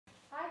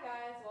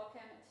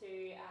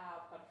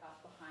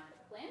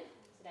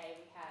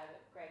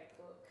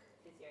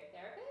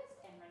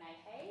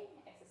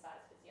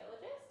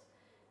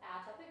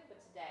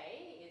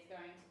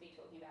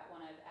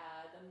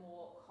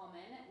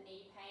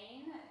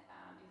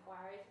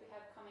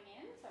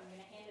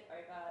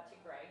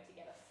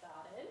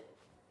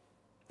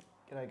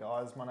G'day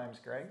guys, my name's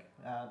Greg.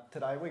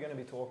 Today we're going to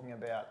be talking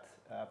about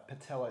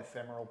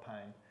patellofemoral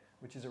pain,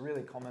 which is a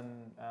really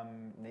common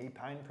knee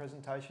pain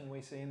presentation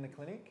we see in the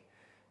clinic,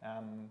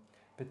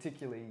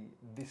 particularly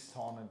this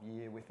time of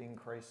year with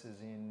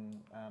increases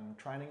in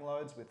training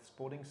loads with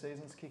sporting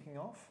seasons kicking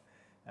off.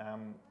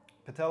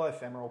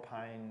 Patellofemoral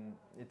pain,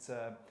 it's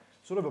a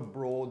sort of a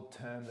broad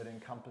term that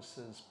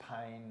encompasses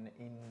pain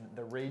in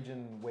the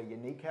region where your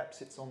kneecap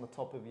sits on the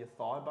top of your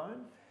thigh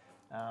bone.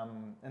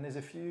 And there's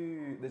a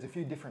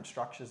few different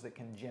structures that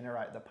can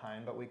generate the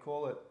pain, but we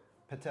call it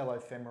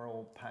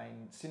patellofemoral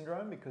pain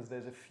syndrome because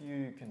there's a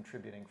few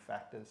contributing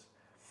factors.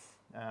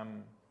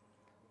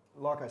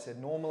 Like I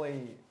said,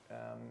 normally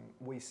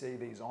we see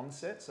these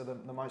onsets. So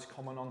the most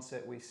common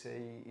onset we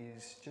see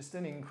is just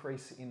an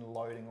increase in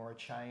loading or a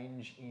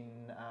change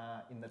in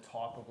the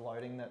type of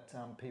loading that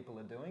people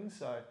are doing.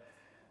 So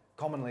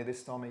commonly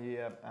this time of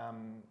year,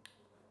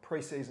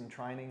 pre-season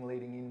training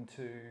leading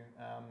into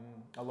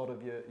a lot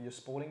of your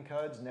sporting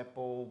codes,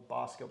 netball,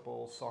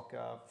 basketball,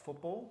 soccer,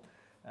 football.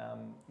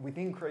 With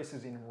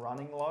increases in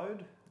running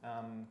load,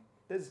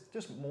 there's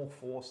just more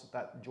force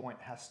that joint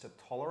has to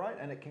tolerate,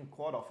 and it can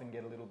quite often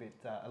get a little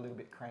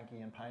bit cranky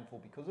and painful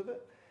because of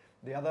it.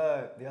 The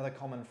other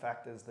common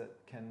factors that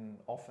can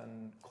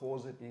often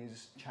cause it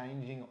is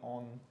changing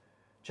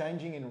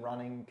in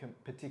running,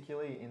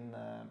 particularly in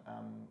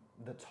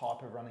the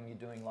type of running you're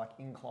doing, like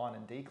incline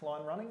and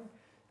decline running.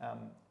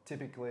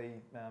 Typically,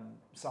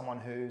 someone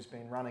who's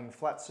been running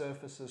flat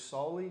surfaces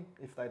solely,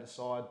 if they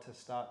decide to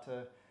start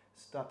to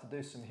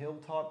do some hill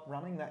type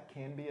running, that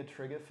can be a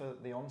trigger for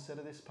the onset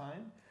of this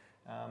pain.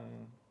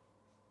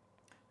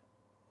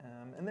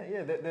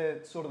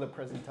 They're sort of the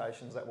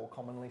presentations that we'll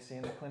commonly see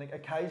in the clinic.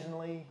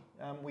 Occasionally,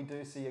 we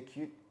do see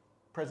acute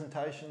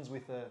presentations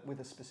with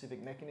a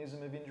specific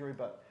mechanism of injury,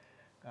 but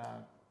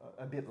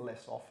a bit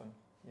less often.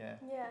 Yeah.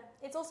 Yeah,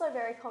 it's also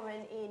very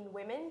common in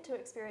women to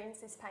experience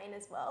this pain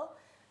as well.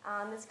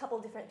 There's a couple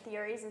of different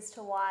theories as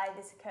to why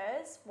this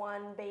occurs.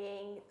 One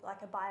being like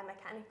a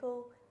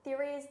biomechanical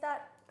theory is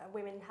that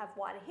women have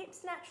wider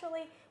hips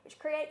naturally, which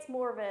creates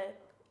more of an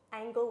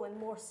angle and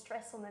more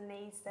stress on the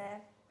knees there.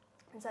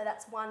 And so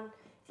that's one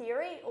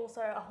theory.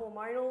 Also a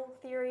hormonal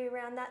theory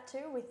around that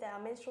too, with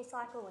our menstrual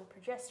cycle and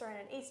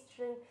progesterone and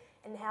estrogen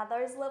and how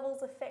those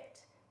levels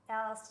affect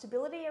our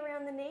stability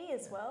around the knee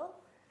as well.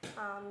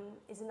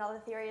 Is another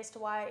theory as to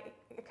why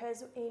it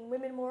occurs in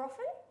women more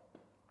often.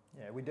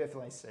 Yeah, we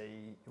definitely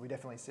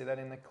see that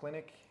in the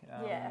clinic.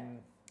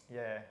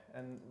 Yeah,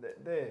 and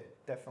they're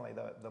definitely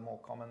the more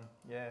common,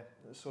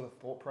 sort of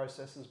thought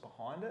processes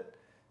behind it.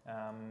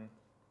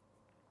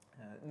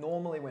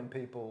 Normally when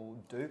people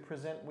do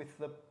present with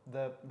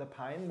the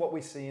pain, what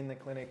we see in the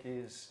clinic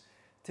is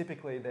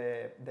typically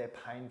they're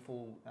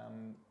painful,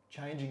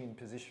 changing in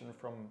position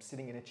from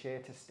sitting in a chair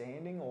to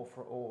standing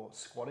or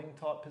squatting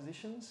type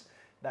positions.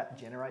 That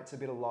generates a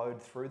bit of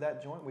load through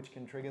that joint, which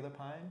can trigger the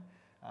pain.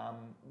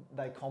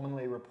 They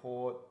commonly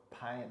report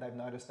pain. They've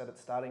noticed that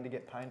it's starting to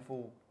get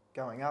painful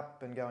going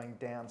up and going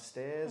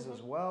downstairs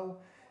as well.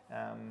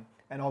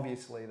 And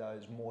obviously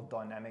those more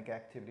dynamic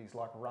activities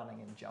like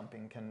running and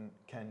jumping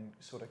can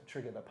sort of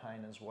trigger the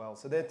pain as well.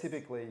 So they're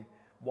typically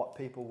what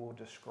people will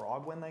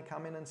describe when they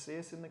come in and see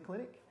us in the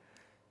clinic.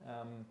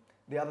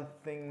 The other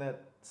thing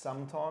that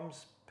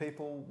sometimes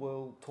people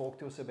will talk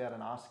to us about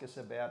and ask us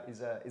about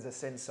is a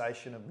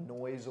sensation of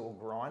noise or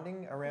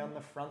grinding around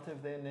the front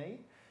of their knee.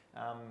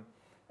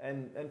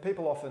 And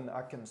people often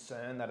are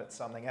concerned that it's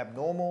something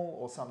abnormal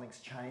or something's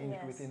changed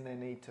within their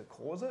knee to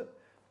cause it,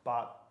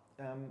 but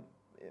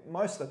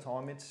most of the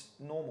time it's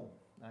normal.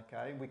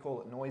 Okay, we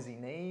call it noisy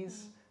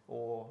knees,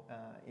 or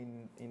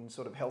in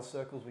sort of health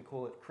circles we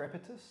call it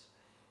crepitus.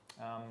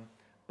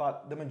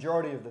 But the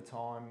majority of the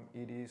time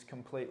it is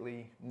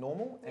completely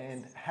normal,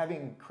 and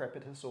having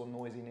crepitus or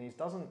noisy knees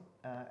doesn't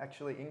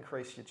actually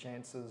increase your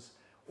chances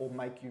or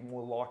make you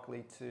more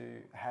likely to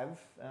have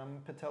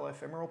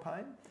patellofemoral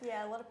pain.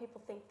 Yeah, a lot of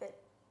people think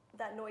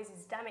that noise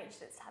is damage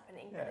that's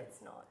happening, but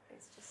it's not.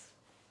 It's just...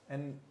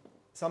 And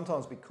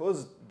sometimes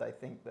because they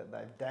think that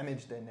they've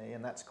damaged their knee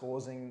and that's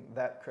causing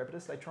that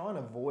crepitus, they try and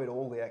avoid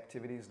all the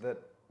activities that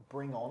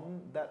bring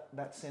on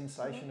that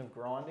sensation of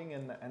grinding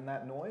and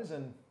that noise.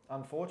 And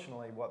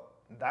unfortunately, what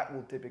that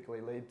will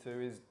typically lead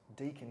to is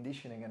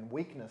deconditioning and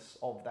weakness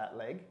of that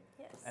leg.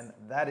 And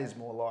that is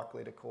more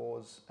likely to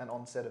cause an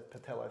onset of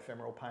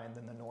patellofemoral pain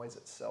than the noise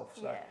itself.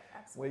 So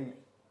absolutely.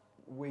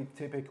 We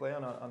typically,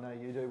 and I know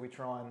you do, we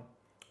try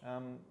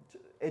and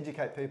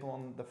educate people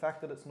on the fact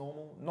that it's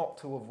normal, not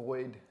to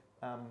avoid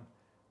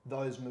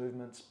those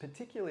movements,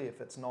 particularly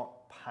if it's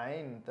not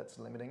pain that's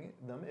limiting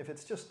them. If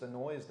it's just the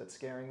noise that's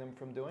scaring them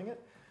from doing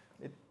it,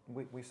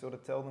 we sort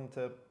of tell them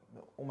to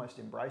almost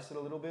embrace it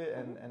a little bit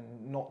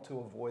and not to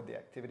avoid the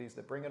activities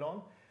that bring it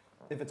on.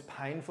 If it's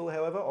painful,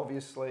 however,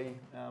 obviously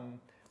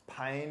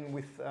pain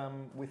with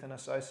an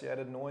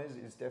associated noise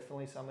is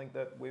definitely something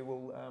that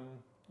we'll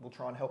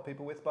try and help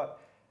people with. But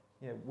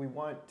we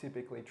won't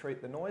typically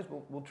treat the noise.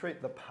 We'll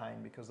treat the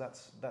pain because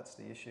that's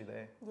the issue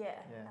there. Yeah,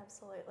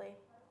 absolutely.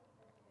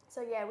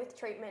 So with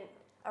treatment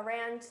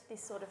around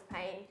this sort of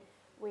pain,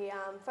 we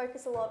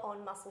focus a lot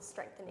on muscle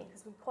strengthening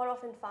because we quite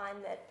often find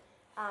that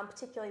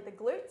particularly the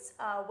glutes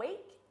are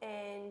weak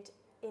and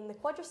in the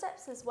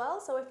quadriceps as well.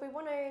 So if we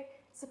want to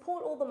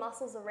support all the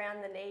muscles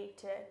around the knee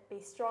to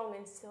be strong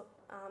and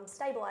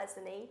stabilise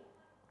the knee,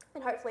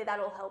 and hopefully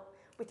that'll help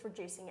with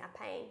reducing our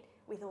pain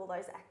with all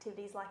those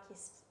activities like your,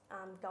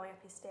 going up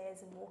your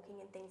stairs and walking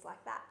and things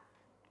like that.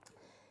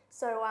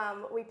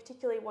 So we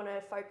particularly want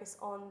to focus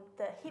on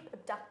the hip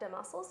abductor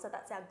muscles, so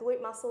that's our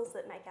glute muscles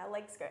that make our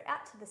legs go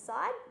out to the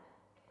side,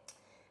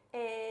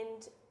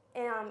 and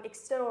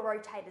external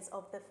rotators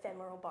of the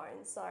femoral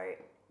bone. So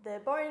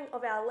the bone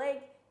of our leg,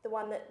 the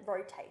one that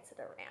rotates it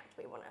around,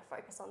 we want to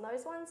focus on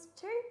those ones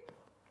too.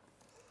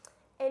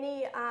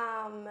 Any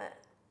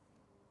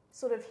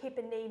sort of hip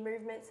and knee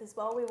movements as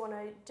well we want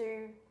to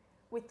do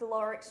with the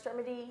lower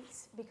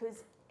extremities,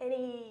 because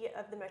any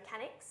of the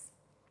mechanics,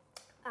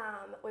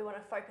 we want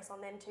to focus on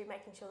them too,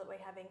 making sure that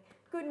we're having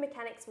good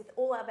mechanics with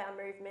all of our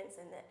movements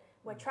and that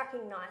we're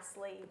tracking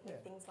nicely with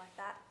things like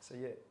that. So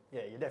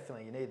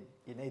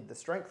you need the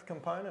strength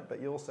component,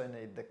 but you also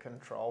need the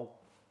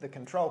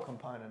control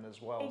component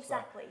as well.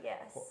 Exactly, so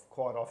yes.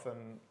 Quite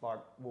often, like,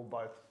 we'll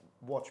both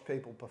watch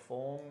people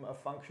perform a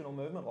functional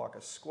movement like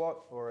a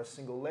squat or a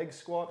single leg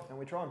squat, and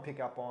we try and pick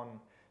up on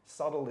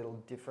subtle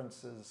little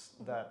differences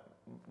that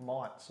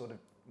might sort of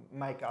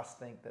make us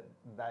think that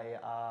they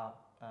are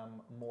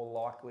more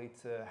likely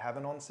to have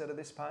an onset of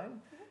this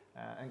pain.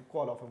 And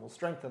quite often we'll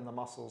strengthen the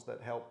muscles that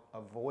help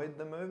avoid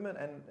the movement,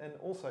 and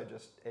also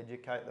just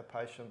educate the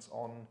patients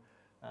on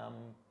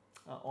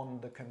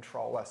the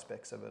control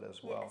aspects of it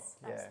as well.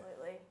 Yes,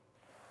 absolutely.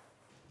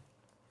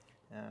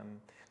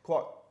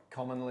 Quite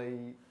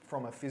commonly,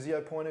 from a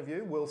physio point of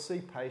view, we'll see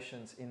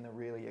patients in the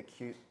really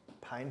acute,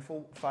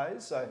 painful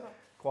phase. So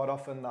quite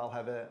often they'll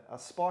have a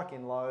spike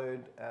in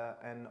load,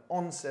 an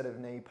onset of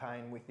knee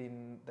pain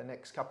within the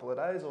next couple of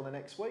days or the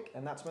next week,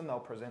 and that's when they'll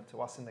present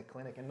to us in the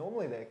clinic. And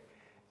normally they're,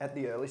 at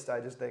the early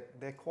stages,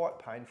 they're quite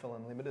painful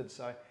and limited.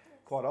 So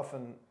quite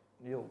often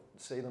you'll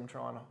see them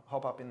try and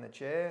hop up in the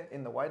chair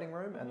in the waiting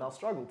room, and they'll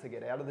struggle to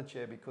get out of the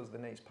chair because the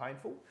knee's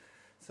painful.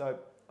 So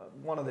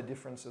one of the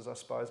differences, I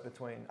suppose,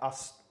 between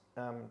us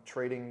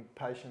treating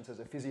patients as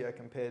a physio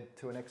compared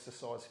to an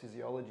exercise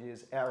physiology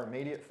is our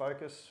immediate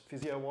focus,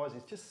 physio-wise,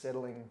 is just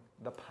settling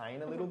the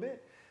pain a little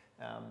bit.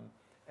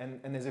 And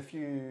there's a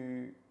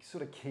few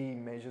sort of key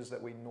measures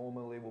that we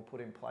normally will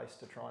put in place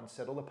to try and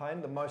settle the pain.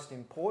 The most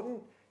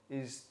important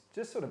is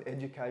just sort of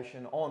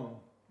education on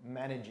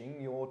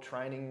managing your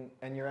training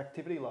and your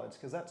activity loads,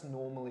 because that's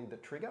normally the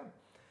trigger.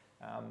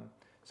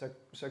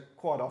 So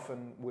quite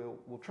often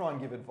we'll try and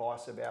give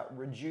advice about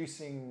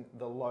reducing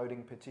the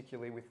loading,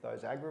 particularly with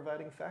those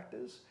aggravating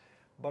factors,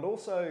 but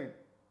also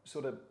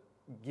sort of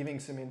giving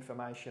some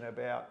information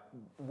about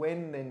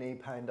when their knee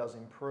pain does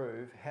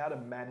improve, how to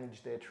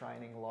manage their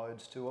training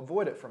loads to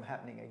avoid it from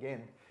happening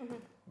again.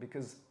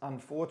 Because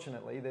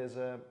unfortunately there's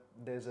a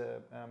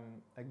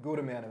good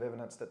amount of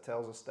evidence that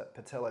tells us that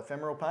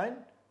patellofemoral pain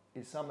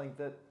is something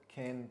that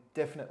can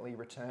definitely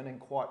return, and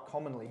quite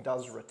commonly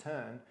does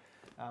return,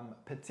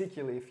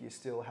 particularly if you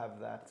still have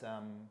that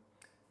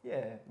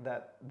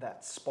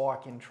that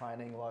spike in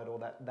training load, or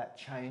that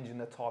change in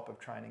the type of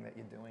training that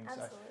you're doing.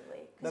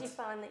 Absolutely, because you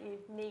find that your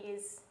knee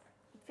is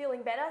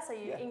feeling better, so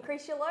you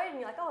increase your load and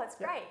you're like, oh, it's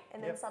great,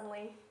 and then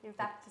suddenly you're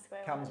back to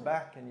square one. Comes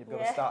back and you've got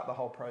to start the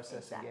whole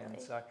process again.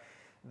 So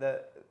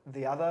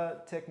the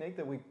other technique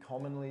that we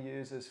commonly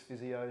use as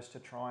physios to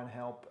try and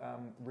help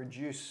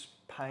reduce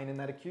pain in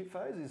that acute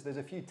phase is there's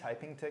a few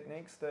taping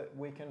techniques that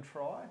we can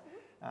try.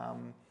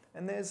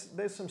 And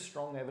there's some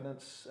strong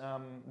evidence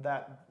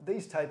that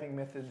these taping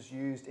methods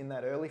used in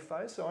that early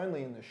phase, so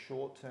only in the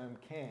short term,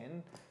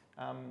 can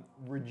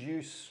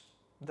reduce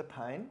the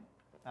pain,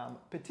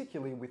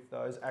 particularly with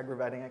those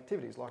aggravating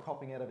activities like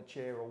hopping out of a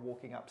chair or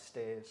walking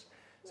upstairs.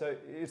 So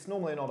it's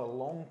normally not a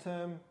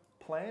long-term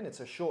plan, it's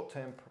a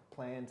short-term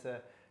plan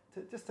to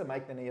just to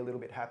make the knee a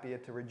little bit happier,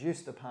 to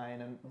reduce the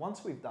pain. And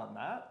once we've done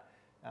that,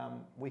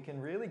 we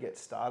can really get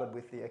started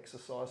with the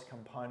exercise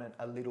component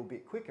a little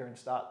bit quicker and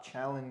start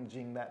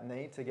challenging that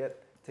knee to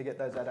get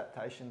those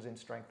adaptations in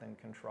strength and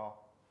control.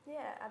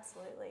 Yeah,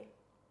 absolutely.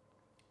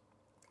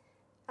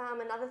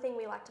 Another thing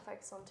we like to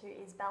focus on too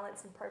is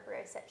balance and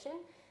proprioception.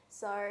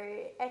 So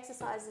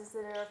exercises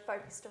that are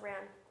focused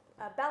around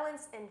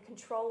balance and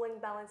controlling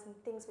balance, and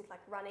things with like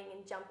running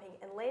and jumping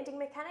and landing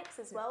mechanics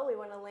as well. We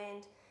want to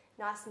land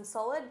nice and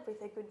solid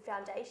with a good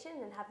foundation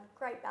and have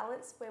great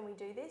balance when we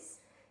do this.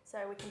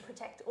 So we can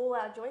protect all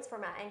our joints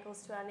from our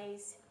ankles to our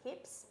knees,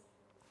 hips.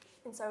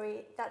 And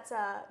so that's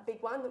a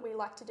big one that we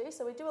like to do.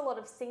 So we do a lot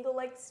of single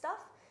leg stuff.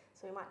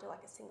 So we might do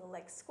like a single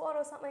leg squat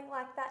or something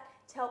like that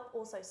to help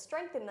also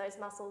strengthen those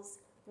muscles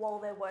while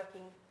they're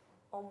working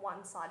on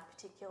one side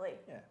particularly.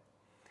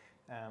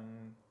 Yeah.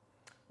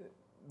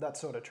 That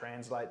sort of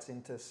translates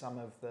into some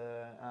of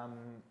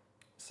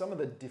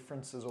the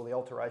differences or the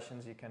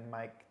alterations you can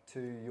make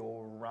to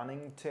your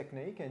running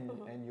technique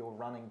and your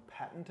running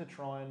pattern to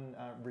try and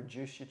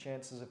reduce your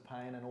chances of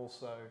pain, and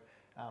also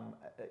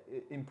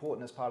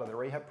important as part of the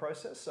rehab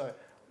process. So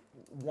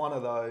one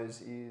of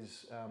those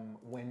is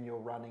when you're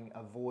running,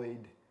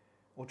 avoid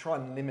or try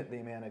and limit the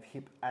amount of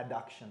hip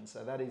adduction.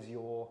 So that is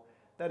your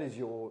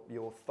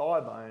thigh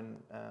bone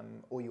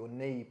or your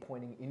knee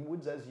pointing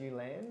inwards as you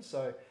land.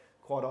 So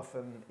quite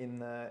often in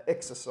the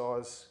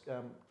exercise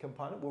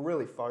component, we'll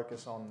really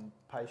focus on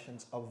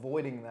patients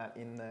avoiding that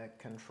in the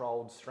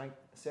controlled strength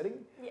setting.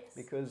 Yes.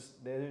 Because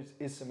there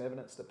is some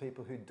evidence that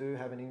people who do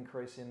have an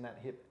increase in that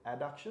hip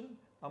adduction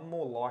are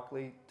more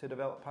likely to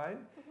develop pain.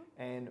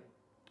 Mm-hmm. And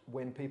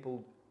when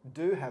people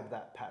do have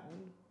that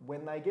pattern,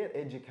 when they get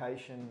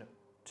education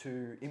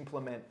to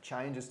implement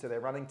changes to their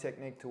running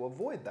technique to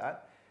avoid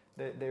that,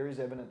 there is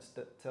evidence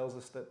that tells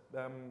us that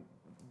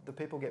the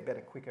people get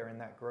better quicker in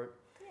that group.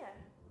 Yeah.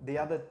 The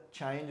other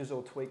changes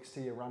or tweaks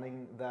to your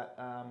running that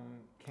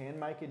can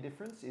make a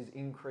difference is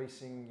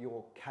increasing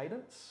your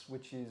cadence,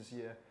 which is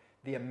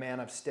the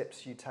amount of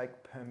steps you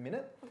take per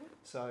minute. Mm-hmm.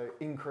 So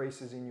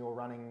increases in your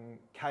running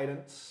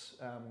cadence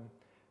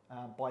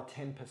by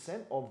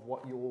 10% of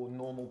what your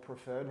normal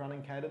preferred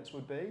running cadence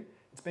would be.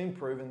 It's been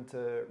proven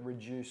to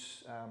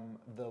reduce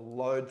the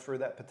load through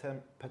that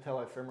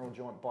patellofemoral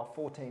joint by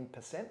 14%.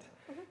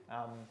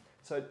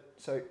 Mm-hmm.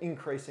 So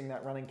increasing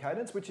that running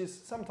cadence, which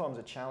is sometimes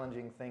a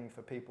challenging thing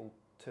for people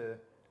to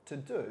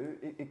do,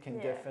 it can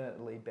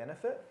definitely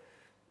benefit.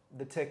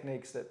 The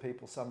techniques that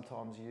people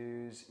sometimes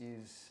use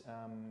is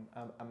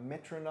a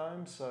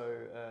metronome. So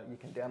you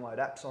can download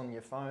apps on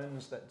your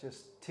phones that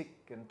just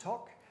tick and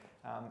tock.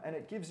 And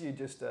it gives you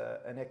just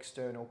an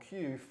external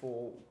cue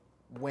for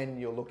when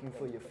you're looking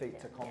for your feet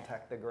to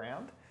contact the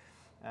ground.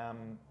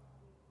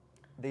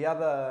 The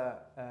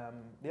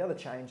other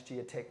change to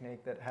your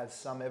technique that has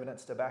some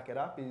evidence to back it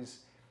up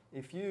is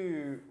if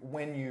you,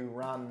 when you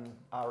run,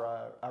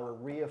 are a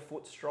rear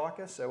foot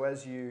striker, so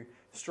as you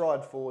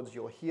stride forwards,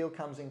 your heel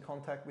comes in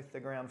contact with the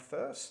ground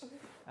first,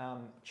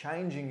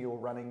 changing your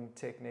running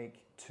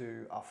technique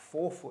to a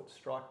forefoot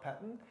strike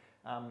pattern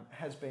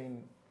has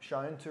been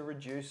shown to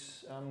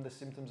reduce the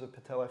symptoms of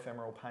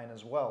patellofemoral pain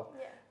as well.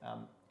 Yeah.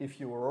 If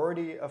you were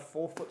already a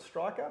forefoot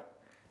striker,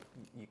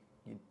 you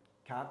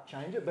can't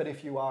change it, but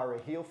if you are a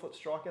heel foot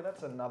striker,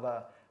 that's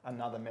another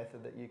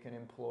method that you can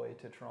employ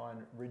to try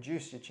and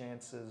reduce your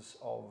chances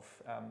of,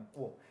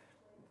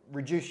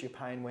 reduce your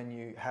pain when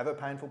you have a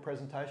painful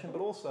presentation, but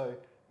also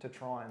to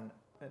try and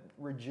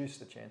reduce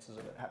the chances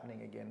of it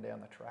happening again down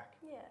the track.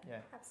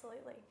 Yeah.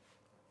 Absolutely.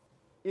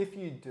 If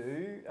you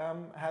do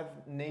have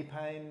knee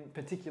pain,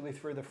 particularly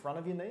through the front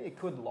of your knee, it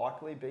could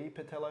likely be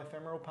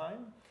patellofemoral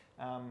pain.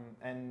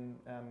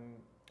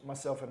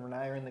 Myself and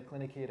Renee are in the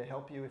clinic here to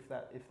help you if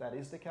that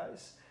is the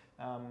case.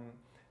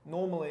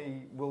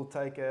 Normally, we'll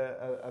take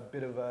a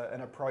bit of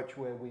an approach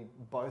where we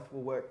both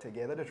will work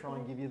together to try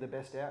and give you the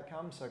best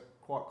outcome. So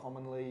quite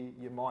commonly,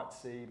 you might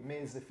see me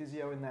as the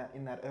physio in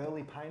that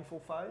early painful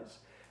phase.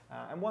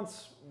 And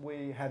once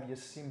we have your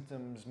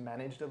symptoms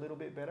managed a little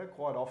bit better,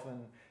 quite often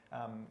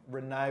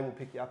Renee will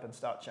pick you up and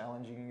start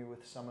challenging you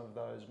with some of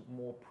those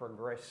more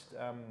progressed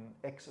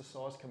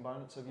exercise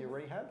components of your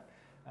rehab.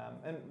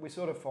 And we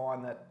sort of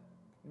find that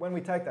when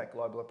we take that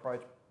global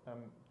approach,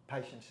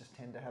 patients just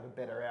tend to have a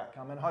better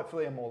outcome and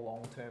hopefully a more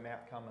long-term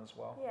outcome as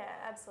well. Yeah,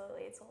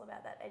 absolutely. It's all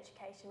about that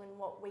education and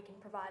what we can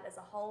provide as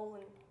a whole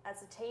and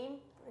as a team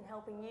in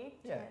helping you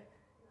to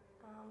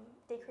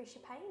decrease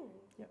your pain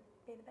and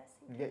be the best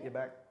thing. Get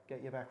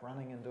you back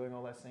running and doing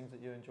all those things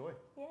that you enjoy.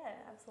 Yeah,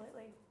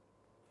 absolutely.